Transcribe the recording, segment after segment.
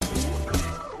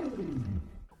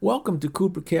Welcome to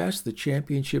Coopercast, the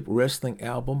Championship Wrestling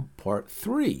Album, Part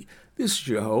 3. This is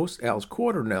your host, Al's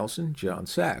Quarter Nelson, John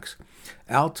Sachs.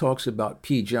 Al talks about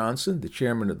P. Johnson, the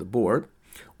chairman of the board.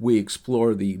 We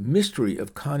explore the mystery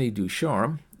of Connie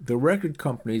Ducharme, the record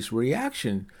company's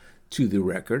reaction to the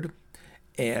record,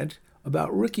 and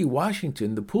about Ricky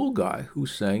Washington, the pool guy who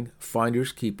sang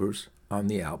Finders Keepers on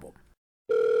the album.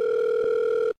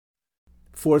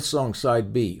 Fourth song,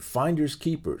 side B, Finders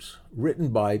Keepers, written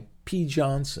by P.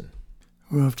 Johnson.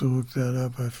 We'll have to look that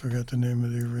up. I forgot the name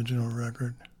of the original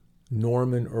record.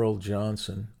 Norman Earl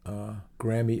Johnson,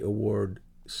 Grammy Award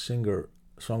singer,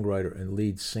 songwriter, and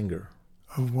lead singer.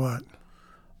 Of what?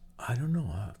 I don't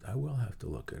know. I will have to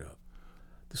look it up.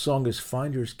 The song is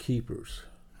Finders Keepers.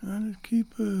 Finders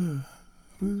Keeper,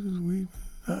 we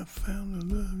I found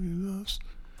the love you lost,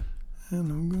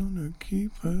 and I'm gonna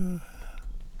keep her.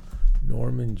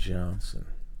 Norman Johnson.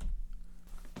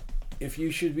 If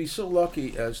you should be so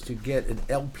lucky as to get an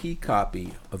LP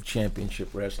copy of Championship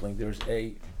Wrestling, there's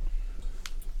a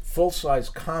full-size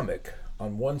comic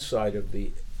on one side of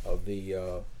the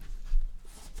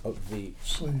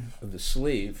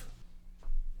sleeve,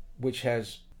 which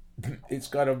has it's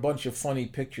got a bunch of funny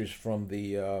pictures from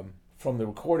the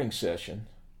recording session.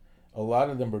 A lot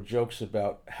of them are jokes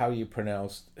about how you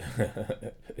pronounce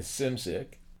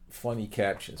Simzik. Funny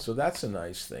captions. So that's a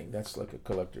nice thing. That's like a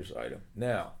collector's item.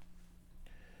 Now,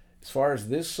 as far as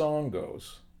this song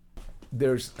goes,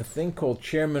 there's a thing called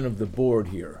Chairman of the Board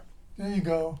here. There you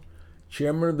go.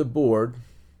 Chairman of the Board.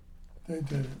 They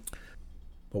did it.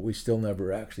 But we still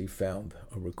never actually found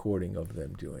a recording of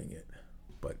them doing it.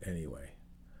 But anyway.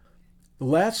 The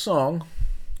last song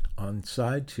on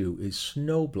side 2 is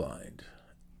Snowblind.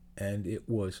 And it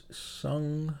was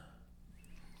sung...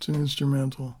 It's an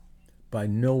instrumental. By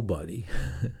nobody.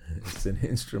 It's an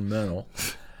instrumental.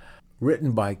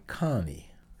 Written by Connie.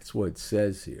 That's what it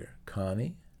says here.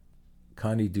 Connie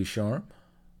Ducharme.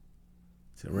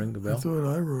 Does it ring a bell? I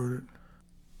thought I wrote it.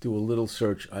 Do a little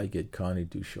search, I get Connie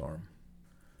Ducharme.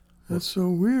 That's so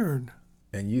weird.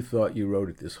 And you thought you wrote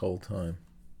it this whole time?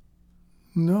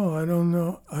 No, I don't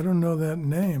know. I don't know that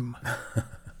name.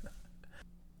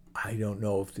 I don't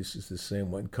know if this is the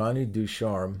same one. Connie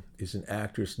Ducharme is an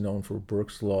actress known for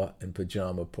Burke's Law and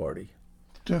Pajama Party.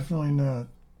 Definitely not.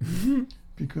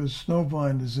 Because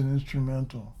Snowblind is an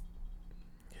instrumental.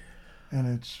 And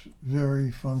it's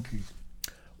very funky.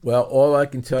 Well, all I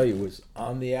can tell you is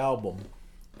on the album,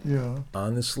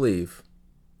 on the sleeve,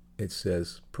 it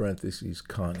says, parentheses,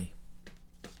 Connie.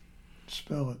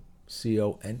 Spell it.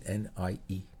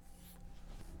 C-O-N-N-I-E.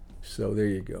 So there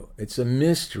you go. It's a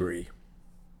mystery.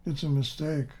 It's a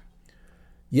mistake.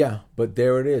 Yeah, but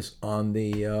there it is on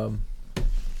the...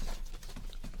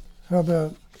 How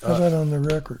about on the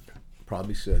record?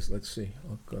 Probably says, let's see,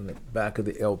 look on the back of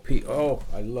the LP. Oh,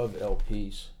 I love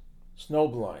LPs.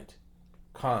 Snowblind,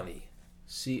 Connie,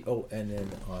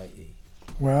 C-O-N-N-I-E.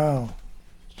 Wow.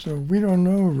 So we don't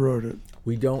know who wrote it.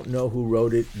 We don't know who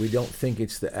wrote it. We don't think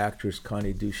it's the actress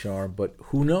Connie Ducharme, but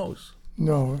who knows?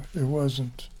 No, it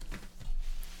wasn't.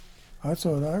 I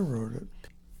thought I wrote it.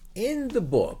 In the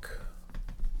book,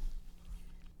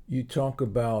 you talk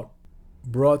about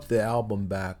brought the album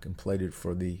back and played it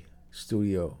for the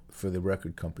studio, for the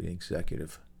record company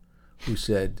executive, who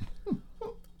said,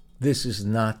 this is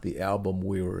not the album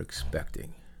we were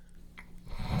expecting.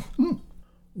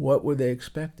 What were they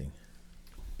expecting?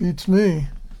 Beats me.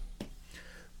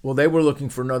 Well, they were looking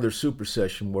for another super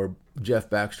session where Jeff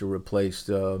Baxter replaced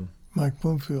Mike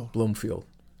Bloomfield.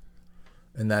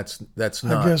 And that's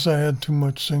not... I guess I had too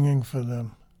much singing for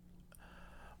them.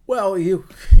 Well, you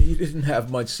didn't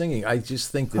have much singing. I just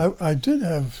think that... I did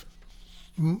have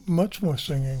much more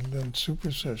singing than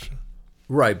Super Session.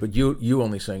 Right, but you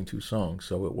only sang 2 songs,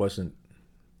 so it wasn't...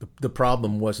 The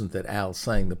problem wasn't that Al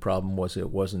sang. The problem was it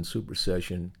wasn't Super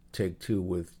Session Take 2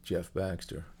 with Jeff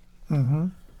Baxter. Mm-hmm.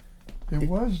 It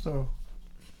was, though.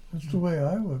 That's the way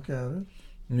I look at it.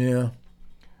 Yeah.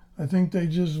 I think they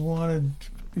just wanted...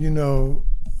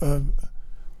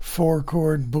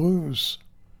 4-chord blues.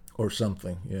 Or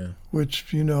something, yeah. Which,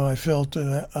 I felt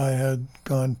that I had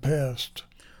gone past.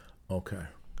 Okay.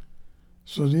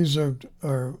 So these are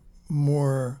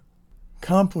more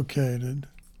complicated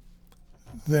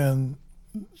than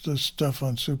the stuff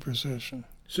on Super Session.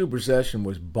 Super Session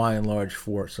was by and large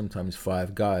 4, sometimes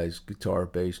 5 guys, guitar,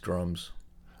 bass, drums.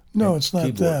 No, it's not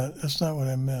keyboard. that. That's not what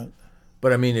I meant.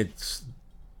 But I mean,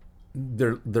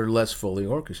 they're less fully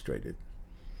orchestrated.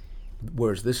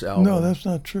 Whereas this album... No, that's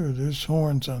not true. There's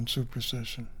horns on Super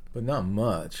Session. But not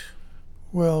much.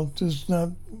 Well, there's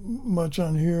not much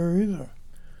on here either.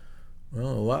 Well,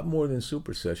 a lot more than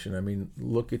Super Session. I mean,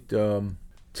 look at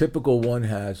Typical one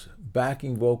has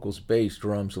backing vocals, bass,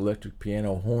 drums, electric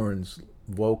piano, horns,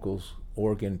 vocals,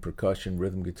 organ, percussion,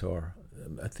 rhythm guitar.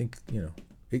 I think,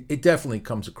 it definitely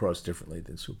comes across differently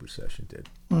than Super Session did.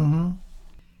 Mm-hmm.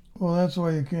 Well, that's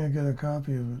why you can't get a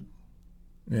copy of it.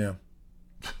 Yeah.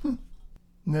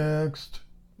 Next.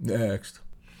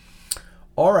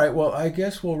 All right, well, I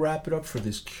guess we'll wrap it up for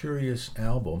this curious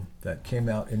album that came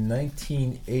out in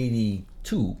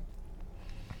 1982.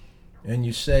 And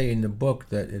you say in the book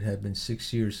that it had been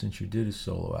 6 years since you did a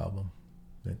solo album,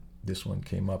 that this one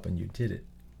came up and you did it.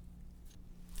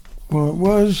 Well, it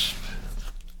was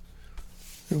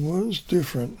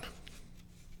different.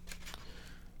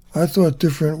 I thought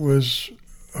different was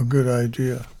a good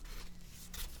idea.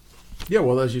 Yeah,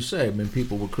 well, as you say, I mean,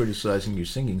 people were criticizing your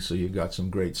singing, so you got some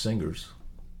great singers.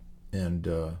 And,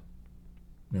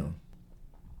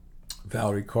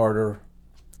 Valerie Carter,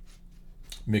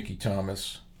 Mickey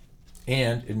Thomas,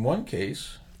 and in one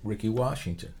case, Ricky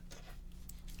Washington.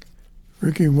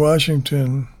 Ricky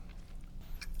Washington,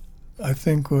 I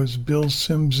think, was Bill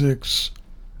Szymczyk's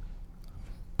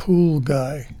pool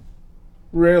guy.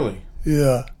 Really?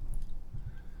 Yeah.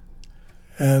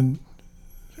 And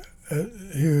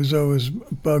he was always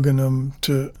bugging him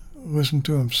to listen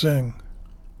to him sing.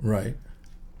 Right.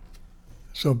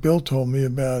 So Bill told me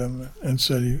about him and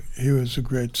said he was a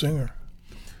great singer.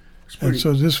 And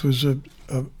so this was a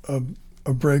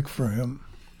break for him.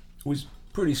 It was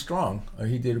pretty strong.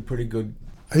 He did a pretty good...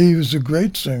 He was a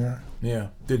great singer. Yeah.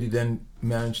 Did he then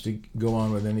manage to go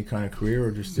on with any kind of career,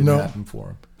 or just didn't happen for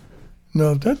him?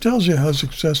 No, that tells you how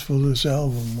successful this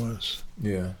album was.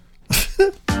 Yeah.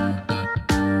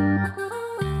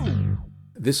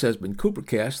 This has been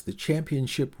Coopercast, the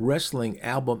Championship Wrestling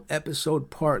Album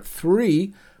Episode Part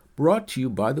 3, brought to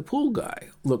you by The Pool Guy.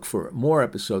 Look for more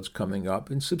episodes coming up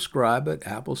and subscribe at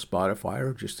Apple, Spotify,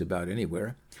 or just about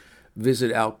anywhere.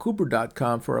 Visit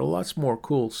alcooper.com for lots more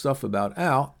cool stuff about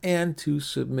Al and to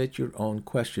submit your own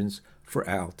questions for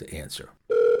Al to answer.